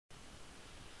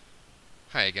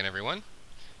Hi again, everyone.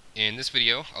 In this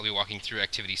video, I'll be walking through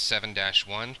Activity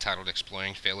 7-1 titled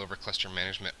Exploring Failover Cluster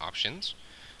Management Options.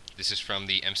 This is from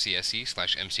the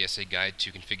MCSE/MCSA Guide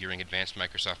to Configuring Advanced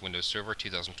Microsoft Windows Server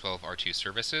 2012 R2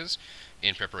 Services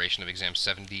in preparation of Exam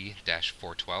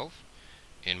 70-412.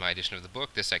 In my edition of the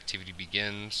book, this activity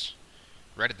begins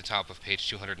right at the top of page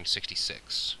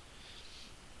 266.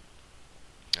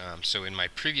 So in my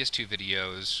previous two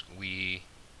videos, we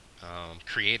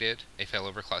created a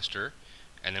failover cluster,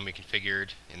 and then we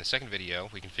configured, in the second video,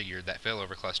 we configured that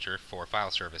failover cluster for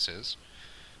file services.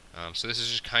 So this is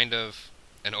just kind of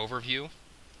an overview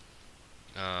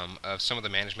of some of the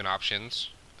management options.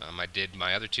 I did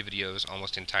my other two videos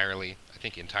almost entirely, I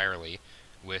think entirely,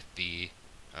 with the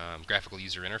graphical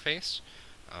user interface.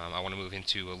 I want to move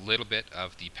into a little bit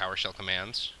of the PowerShell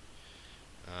commands.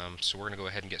 So we're going to go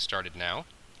ahead and get started now.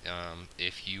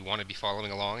 If you want to be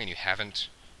following along and you haven't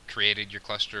created your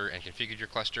cluster and configured your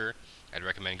cluster, I'd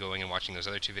recommend going and watching those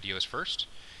other two videos first,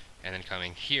 and then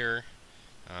coming here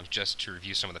just to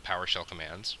review some of the PowerShell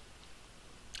commands.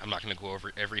 I'm not going to go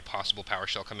over every possible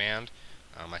PowerShell command.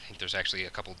 I think there's actually a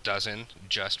couple dozen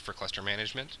just for cluster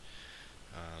management.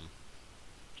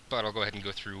 But I'll go ahead and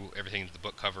go through everything that the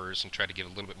book covers and try to give a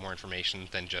little bit more information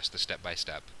than just the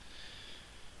step-by-step.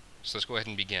 So let's go ahead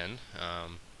and begin.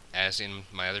 As in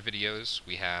my other videos,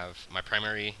 we have my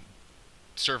primary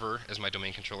server as my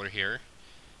domain controller here.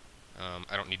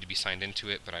 I don't need to be signed into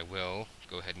it, but I will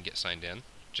go ahead and get signed in,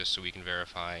 just so we can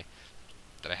verify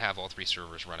that I have all three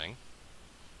servers running.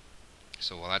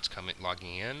 So while that's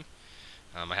logging in,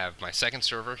 I have my second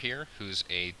server here, who's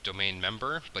a domain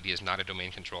member, but he is not a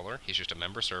domain controller. He's just a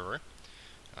member server.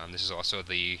 This is also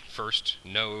the first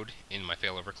node in my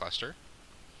failover cluster.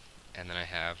 And then I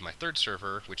have my third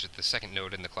server, which is the second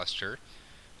node in the cluster.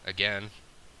 Again,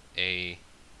 the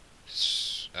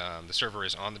server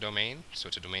is on the domain, so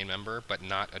it's a domain member, but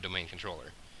not a domain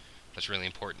controller. That's really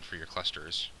important for your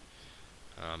clusters,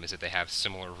 is that they have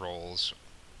similar roles.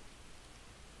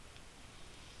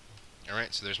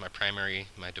 Alright, so there's my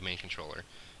domain controller.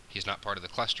 He's not part of the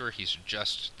cluster, he's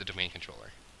just the domain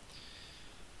controller.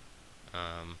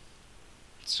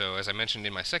 So as I mentioned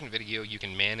in my second video, you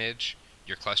can manage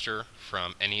your cluster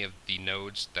from any of the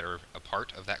nodes that are a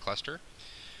part of that cluster,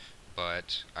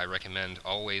 but I recommend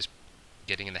always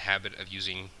getting in the habit of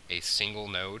using a single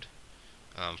node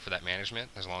for that management.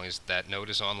 As long as that node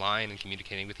is online and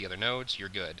communicating with the other nodes, you're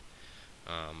good.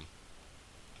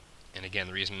 And again,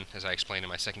 the reason, as I explained in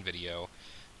my second video,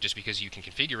 just because you can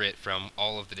configure it from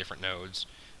all of the different nodes,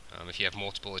 if you have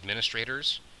multiple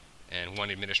administrators, and one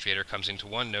administrator comes into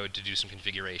one node to do some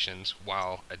configurations,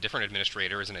 while a different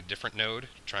administrator is in a different node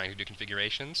trying to do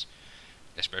configurations,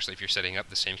 especially if you're setting up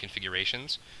the same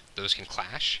configurations, those can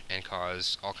clash and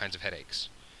cause all kinds of headaches.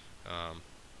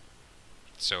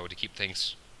 So to keep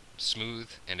things smooth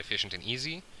and efficient and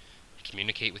easy,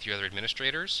 communicate with your other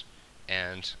administrators,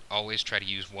 and always try to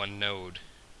use one node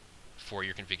for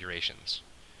your configurations.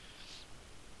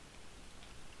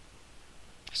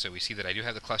 So we see that I do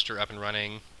have the cluster up and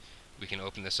running. We can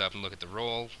open this up and look at the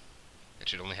role. It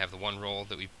should only have the one role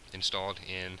that we installed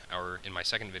in my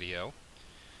second video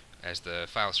as the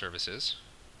file services.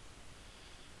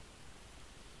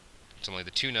 It's only the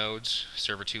two nodes,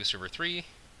 server 2, server 3,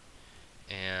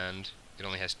 and it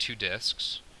only has two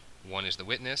disks. One is the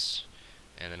witness,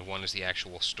 and then one is the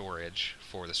actual storage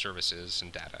for the services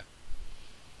and data.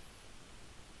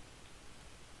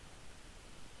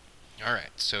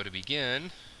 Alright, so to begin,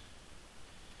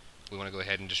 we want to go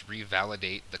ahead and just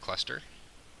revalidate the cluster,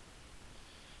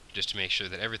 just to make sure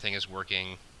that everything is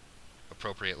working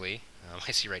appropriately.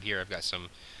 I see right here I've got some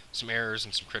errors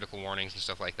and some critical warnings and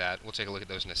stuff like that. We'll take a look at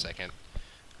those in a second.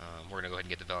 We're going to go ahead and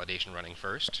get the validation running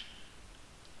first.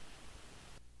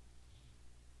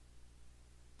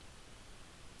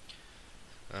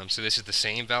 So this is the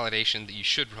same validation that you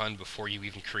should run before you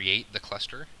even create the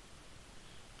cluster.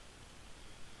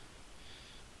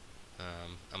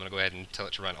 I'm going to go ahead and tell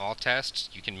it to run all tests.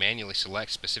 You can manually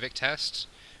select specific tests,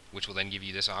 which will then give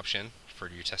you this option for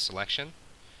your test selection.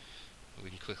 We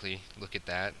can quickly look at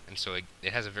that, and so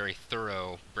it has a very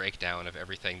thorough breakdown of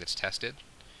everything that's tested.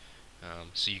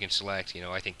 So you can select,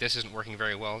 I think this isn't working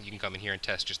very well. You can come in here and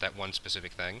test just that one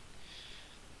specific thing.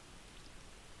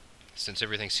 Since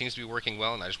everything seems to be working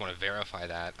well, and I just want to verify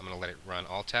that, I'm going to let it run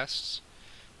all tests.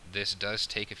 This does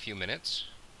take a few minutes.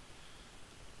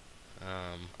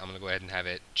 I'm going to go ahead and have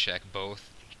it check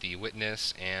both the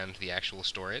witness and the actual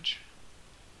storage.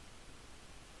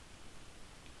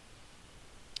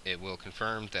 It will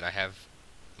confirm that I have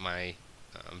my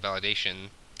validation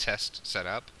test set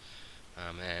up,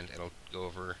 and it'll go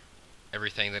over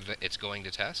everything that it's going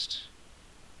to test.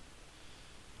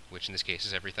 which in this case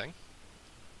is everything.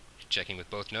 Checking with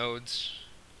both nodes,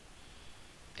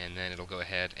 and then it'll go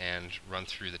ahead and run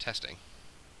through the testing.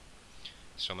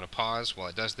 So I'm going to pause while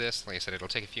it does this. Like I said, it'll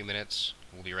take a few minutes.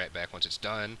 We'll be right back once it's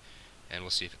done, and we'll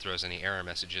see if it throws any error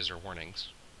messages or warnings.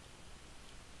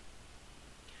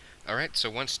 Alright, so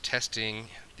once testing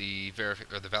the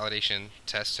validation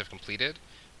tests have completed,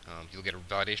 you'll get a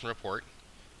validation report.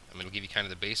 It'll give you kind of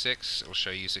the basics. It'll show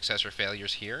you success or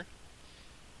failures here.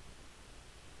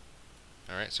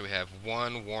 Alright, so we have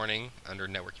one warning under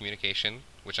network communication,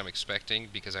 which I'm expecting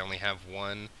because I only have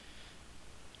one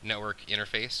network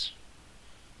interface.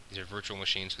 These are virtual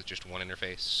machines with just one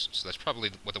interface, so that's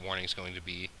probably what the warning is going to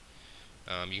be.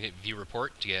 You can hit View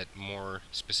Report to get more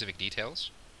specific details.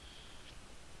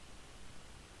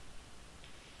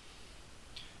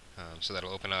 So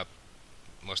that'll open up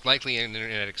most likely an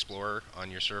Internet Explorer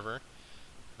on your server,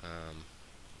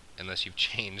 unless you've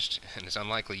changed, and it's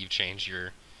unlikely you've changed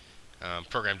your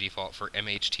program default for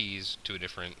MHTs to a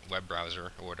different web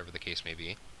browser, or whatever the case may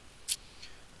be.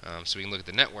 So we can look at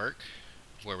the network,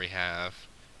 where we have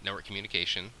network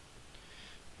communication,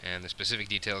 and the specific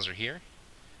details are here.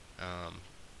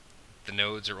 The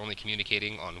nodes are only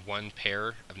communicating on one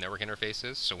pair of network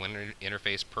interfaces, so one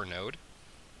interface per node.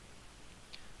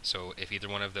 So if either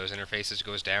one of those interfaces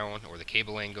goes down, or the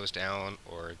cable lane goes down,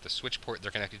 or the switch port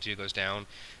they're connected to goes down,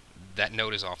 that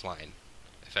node is offline,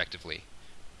 effectively.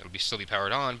 It'll still be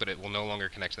powered on, but it will no longer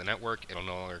connect to the network. It'll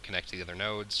no longer connect to the other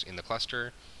nodes in the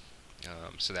cluster.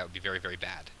 So that would be very, very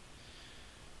bad.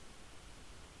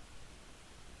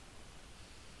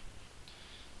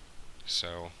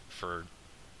 So for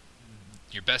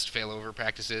your best failover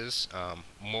practices,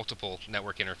 multiple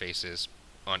network interfaces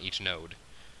on each node.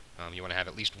 You want to have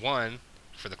at least one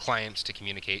for the clients to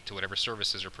communicate to whatever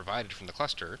services are provided from the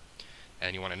cluster,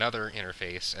 and you want another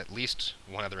interface, at least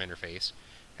one other interface,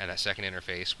 and that second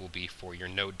interface will be for your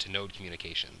node-to-node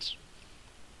communications.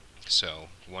 So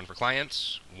one for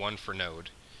clients, one for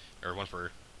node, or one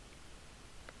for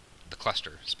the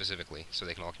cluster specifically, so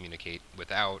they can all communicate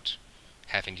without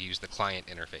having to use the client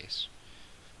interface.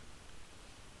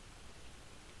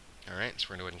 Alright, so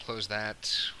we're going to go ahead and close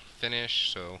that,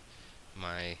 finish. So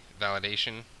my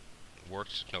validation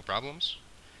worked, no problems.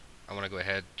 I want to go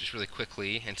ahead just really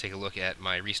quickly and take a look at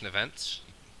my recent events.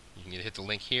 You can either hit the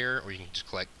link here, or you can just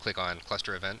click on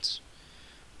cluster events.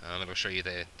 It'll show you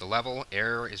the level.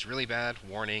 Error is really bad.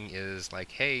 Warning is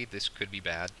like, hey, this could be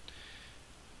bad.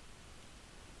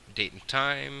 Date and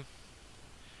time.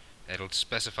 It'll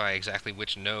specify exactly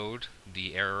which node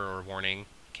the error or warning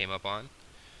came up on.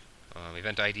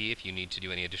 Event ID if you need to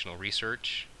do any additional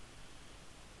research.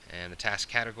 And the task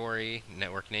category,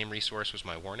 network name resource was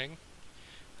my warning.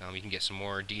 You can get some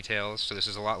more details. So this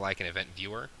is a lot like an event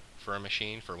viewer for a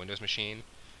machine, for a Windows machine.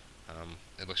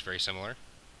 It looks very similar.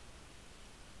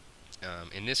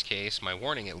 In this case, my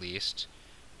warning at least,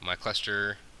 my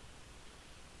cluster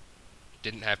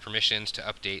didn't have permissions to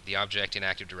update the object in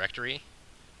Active Directory.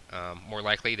 More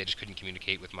likely, they just couldn't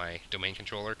communicate with my domain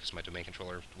controller, because my domain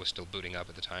controller was still booting up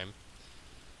at the time.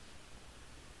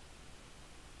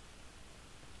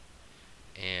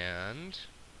 And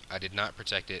I did not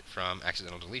protect it from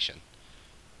accidental deletion.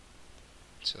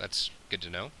 So that's good to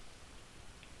know.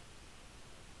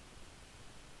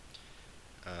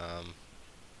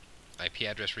 IP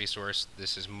address resource,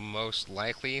 this is most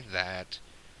likely that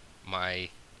my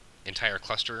entire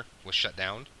cluster was shut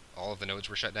down. All of the nodes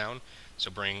were shut down.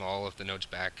 So bringing all of the nodes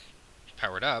back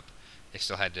powered up, they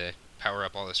still had to power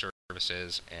up all the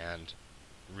services and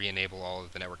re-enable all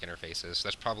of the network interfaces. So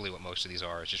that's probably what most of these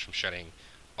are, is just from shutting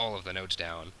all of the nodes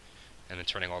down and then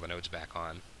turning all the nodes back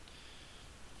on.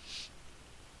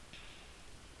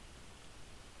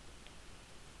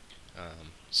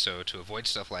 So to avoid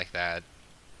stuff like that,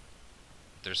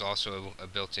 there's also a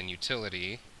built-in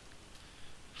utility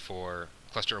for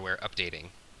cluster-aware updating.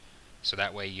 So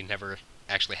that way you never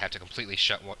actually have to completely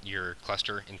shut your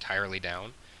cluster entirely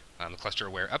down. The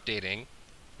cluster-aware updating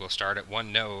will start at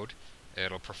one node.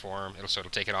 It'll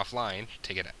take it offline,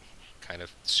 take it kind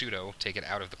of take it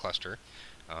out of the cluster.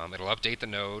 It'll update the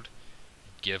node,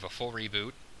 give a full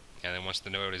reboot, and then once the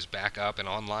node is back up and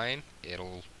online,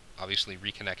 it'll obviously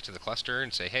reconnect to the cluster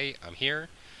and say, hey, I'm here,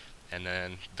 and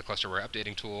then the cluster-aware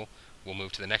updating tool will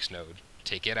move to the next node,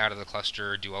 take it out of the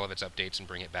cluster, do all of its updates, and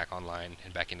bring it back online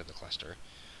and back into the cluster.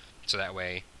 So that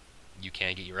way you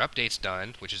can get your updates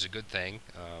done, which is a good thing,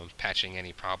 patching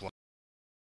any problems,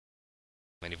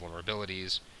 any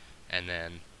vulnerabilities, and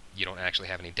then you don't actually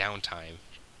have any downtime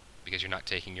because you're not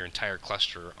taking your entire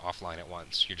cluster offline at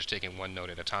once. You're just taking one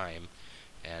node at a time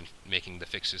and making the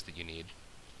fixes that you need.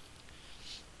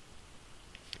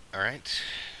 Alright.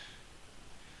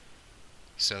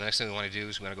 So the next thing we want to do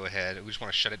is we want to go ahead, we just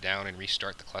want to shut it down and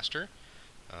restart the cluster.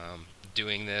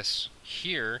 Doing this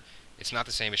here, it's not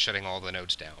the same as shutting all the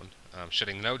nodes down.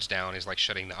 Shutting the nodes down is like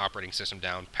shutting the operating system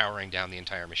down, powering down the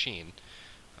entire machine.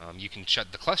 You can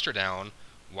shut the cluster down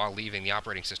while leaving the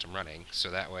operating system running, so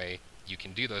that way you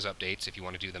can do those updates if you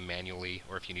want to do them manually,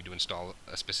 or if you need to install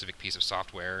a specific piece of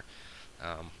software.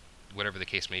 Whatever the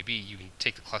case may be, you can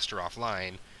take the cluster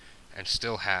offline and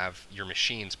still have your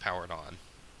machines powered on.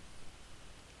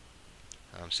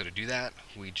 So to do that,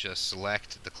 we just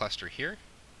select the cluster here,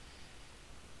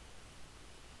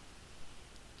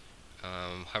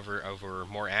 hover over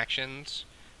More Actions,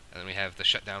 and then we have the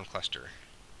Shutdown Cluster.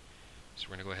 So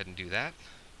we're going to go ahead and do that.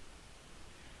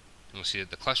 And we'll see that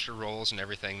the cluster roles and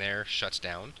everything there shuts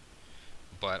down,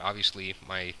 but obviously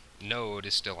my node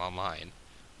is still online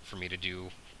for me to do,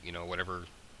 whatever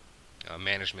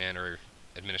management or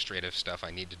administrative stuff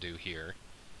I need to do here.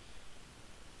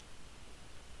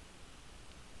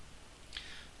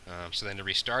 So then to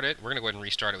restart it, we're going to go ahead and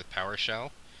restart it with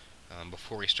PowerShell.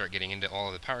 Before we start getting into all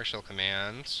of the PowerShell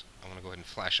commands, I want to go ahead and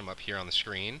flash them up here on the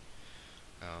screen.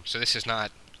 So this is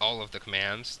not all of the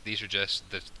commands. These are just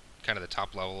the kind of the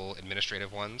top level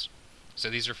administrative ones. So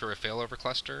these are for a failover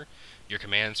cluster. Your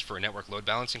commands for a network load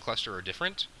balancing cluster are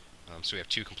different. So we have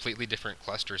two completely different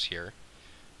clusters here.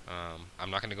 I'm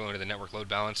not going to go into the network load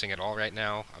balancing at all right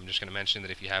now. I'm just going to mention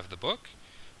that if you have the book,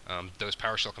 those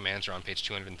PowerShell commands are on page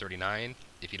 239.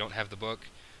 If you don't have the book,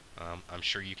 I'm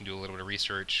sure you can do a little bit of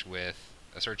research with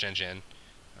a search engine,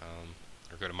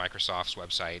 or go to Microsoft's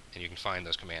website and you can find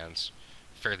those commands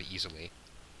fairly easily.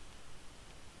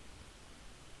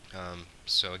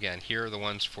 So again, here are the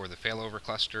ones for the failover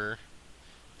cluster,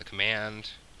 the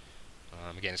command.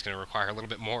 Again, it's going to require a little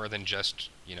bit more than just,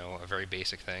 a very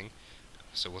basic thing.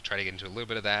 So we'll try to get into a little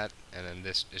bit of that, and then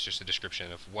this is just a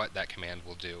description of what that command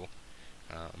will do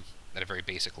at a very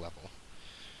basic level.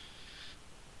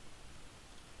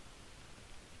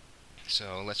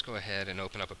 So let's go ahead and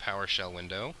open up a PowerShell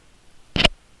window.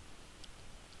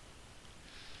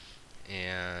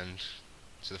 And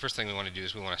so the first thing we want to do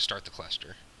is we want to start the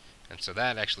cluster. And so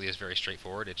that actually is very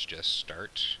straightforward. It's just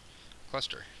start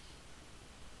cluster.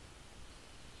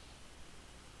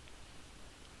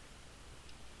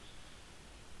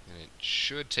 And it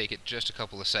should take it just a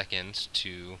couple of seconds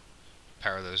to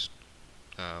power those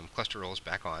cluster roles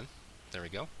back on. There we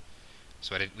go.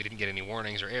 So we didn't get any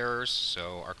warnings or errors,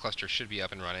 so our cluster should be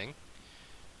up and running.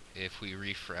 If we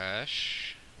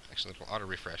refresh, actually it'll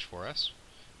auto-refresh for us,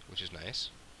 which is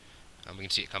nice. We can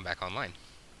see it come back online.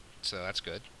 So that's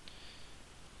good.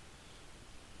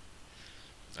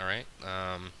 Alright,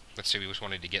 let's say we just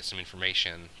wanted to get some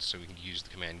information, so we can use the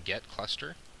command get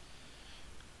cluster.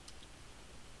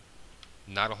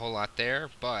 Not a whole lot there,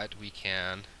 but we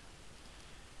can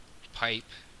pipe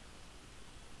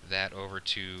that over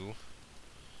to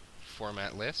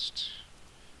format list,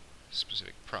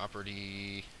 specific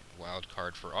property,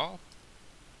 wildcard for all,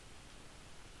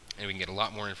 and we can get a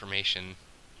lot more information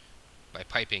by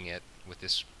piping it with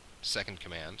this second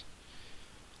command.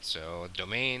 So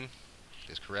domain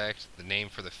is correct. The name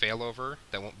for the failover,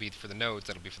 that won't be for the nodes,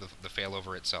 that'll be for the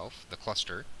failover itself, the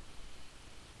cluster.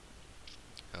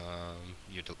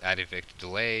 Your active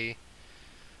delay,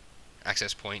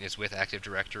 access point is with Active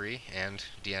Directory and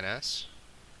DNS.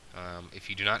 If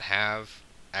you do not have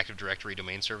Active Directory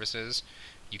domain services,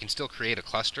 you can still create a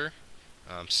cluster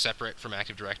separate from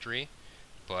Active Directory,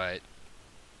 but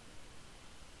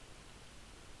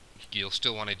you'll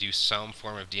still want to do some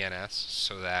form of DNS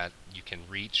so that you can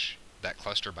reach that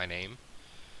cluster by name.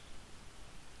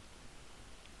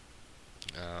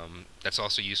 That's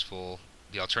also useful.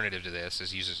 The alternative to this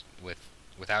is use it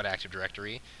without Active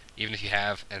Directory. Even if you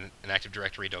have an Active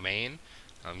Directory domain,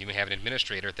 you may have an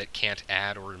administrator that can't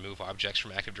add or remove objects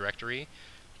from Active Directory.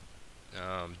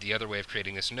 The other way of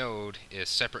creating this node is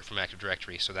separate from Active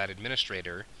Directory, so that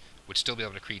administrator would still be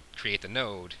able to create the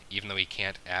node even though he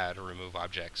can't add or remove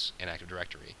objects in Active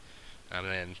Directory. And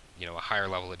then, a higher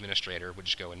level administrator would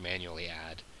just go and manually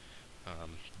add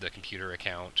the computer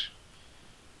account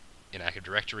in Active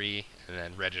Directory and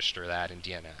then register that in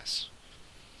DNS.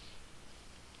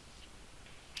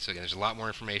 So again, there's a lot more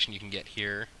information you can get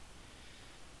here.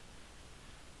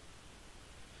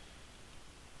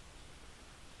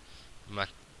 I'm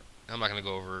not going to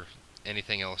go over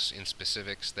anything else in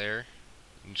specifics there.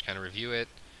 You can just kind of review it.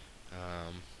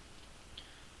 We're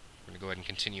going to go ahead and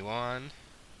continue on.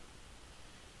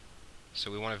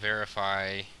 So we want to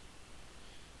verify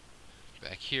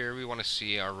back here. We want to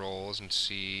see our roles and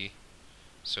see.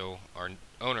 So our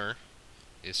owner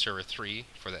is server 3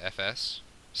 for the FS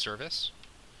service.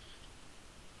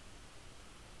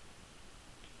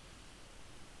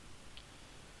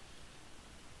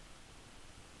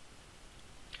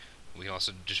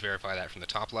 also just verify that from the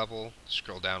top level.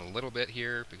 Scroll down a little bit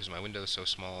here because my window is so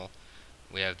small.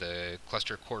 We have the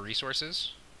cluster core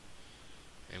resources,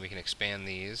 and we can expand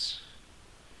these.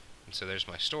 And so there's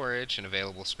my storage and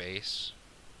available space,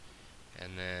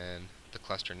 and then the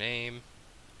cluster name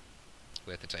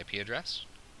with its IP address.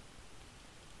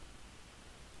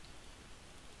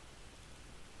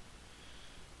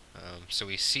 So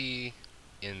we see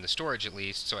in the storage at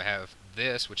least, so I have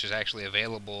this, which is actually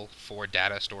available for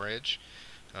data storage.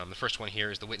 The first one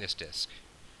here is the witness disk.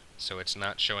 So it's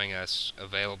not showing us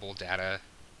available data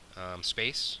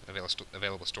space,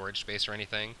 available storage space or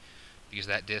anything, because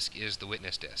that disk is the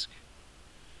witness disk.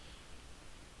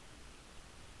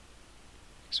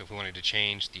 So if we wanted to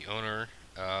change the owner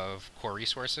of core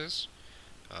resources,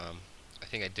 I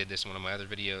think I did this in one of my other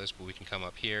videos, but we can come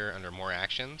up here under More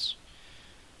Actions,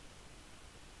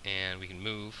 and we can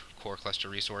move core cluster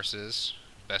resources,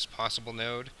 best possible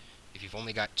node. If you've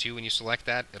only got 2 when you select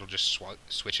that, it'll just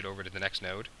switch it over to the next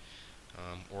node.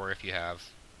 Or if you have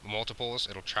multiples,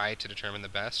 it'll try to determine the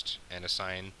best and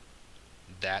assign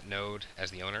that node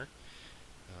as the owner.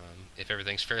 If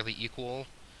everything's fairly equal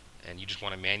and you just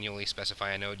want to manually specify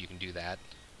a node, you can do that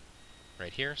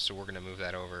right here. So we're going to move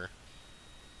that over.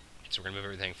 So we're going to move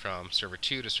everything from server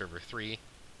 2 to server 3.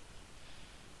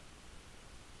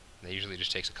 That usually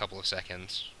just takes a couple of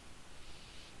seconds.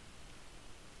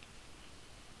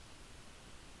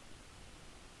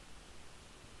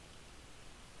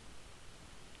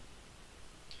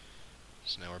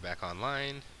 So now we're back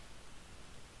online,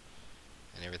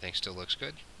 and everything still looks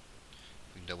good.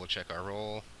 We can double check our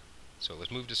role. So it was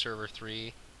moved to server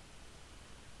 3.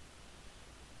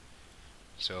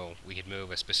 So we could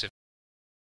move a specific,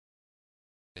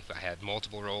 if I had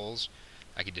multiple roles,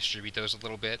 I could distribute those a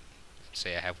little bit.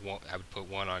 Say I have one, I would put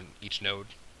one on each node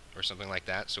or something like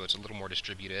that, so it's a little more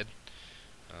distributed.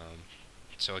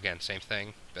 So again, same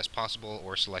thing, best possible,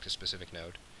 or select a specific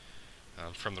node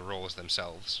from the roles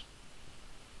themselves.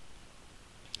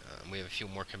 We have a few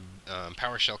more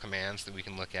PowerShell commands that we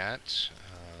can look at.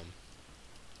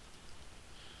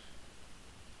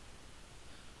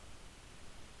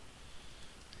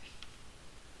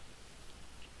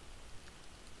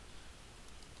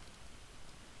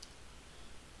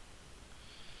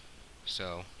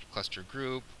 So cluster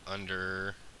group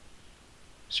under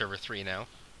server 3 now,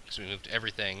 because we moved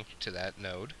everything to that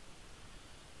node.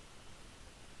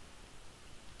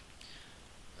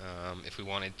 If we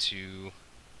wanted to,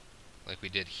 like we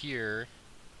did here,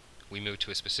 we move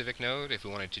to a specific node. If we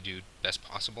wanted to do best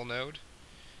possible node,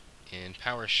 in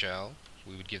PowerShell,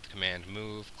 we would give the command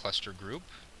move cluster group.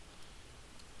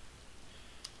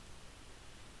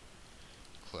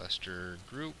 Cluster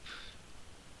group.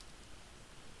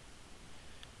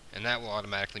 And that will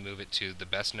automatically move it to the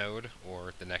best node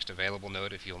or the next available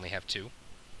node if you only have 2.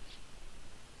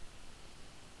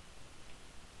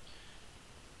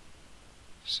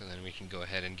 So then we can go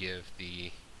ahead and give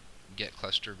the get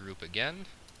cluster group again,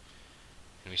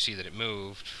 and we see that it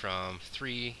moved from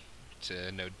 3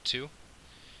 to node 2,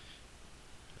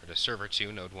 or to server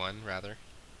 2, node 1 rather.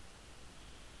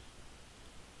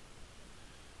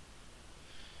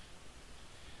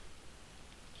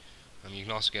 You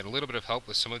can also get a little bit of help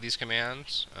with some of these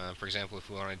commands. For example, if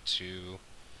we wanted to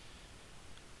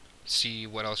see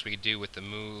what else we could do with the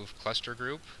move cluster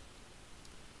group,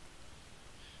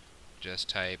 just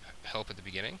type help at the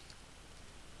beginning.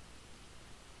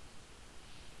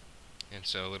 And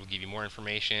so it'll give you more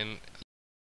information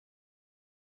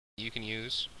you can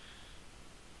use.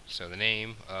 So the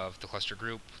name of the cluster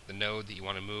group, the node that you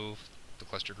want to move the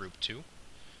cluster group to,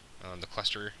 the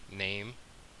cluster name.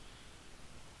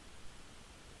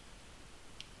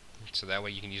 So that way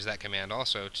you can use that command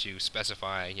also to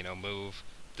specify, move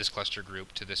this cluster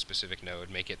group to this specific node,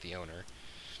 make it the owner.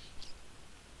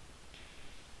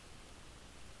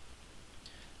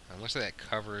 Looks like that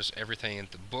covers everything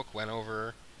that the book went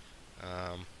over,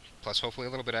 plus hopefully a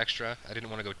little bit extra. I didn't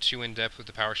want to go too in-depth with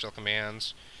the PowerShell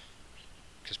commands,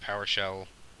 because PowerShell,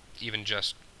 even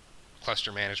just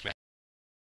cluster management,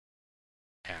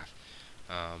 half.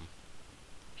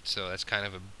 So that's kind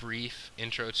of a brief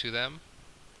intro to them.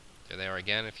 There they are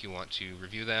again if you want to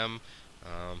review them,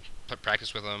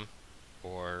 practice with them,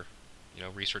 or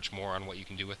research more on what you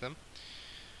can do with them.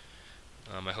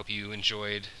 I hope you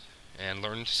enjoyed and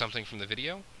learned something from the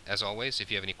video. As always,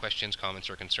 if you have any questions, comments,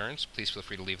 or concerns, please feel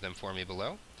free to leave them for me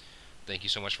below. Thank you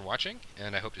so much for watching,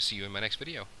 and I hope to see you in my next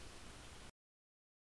video.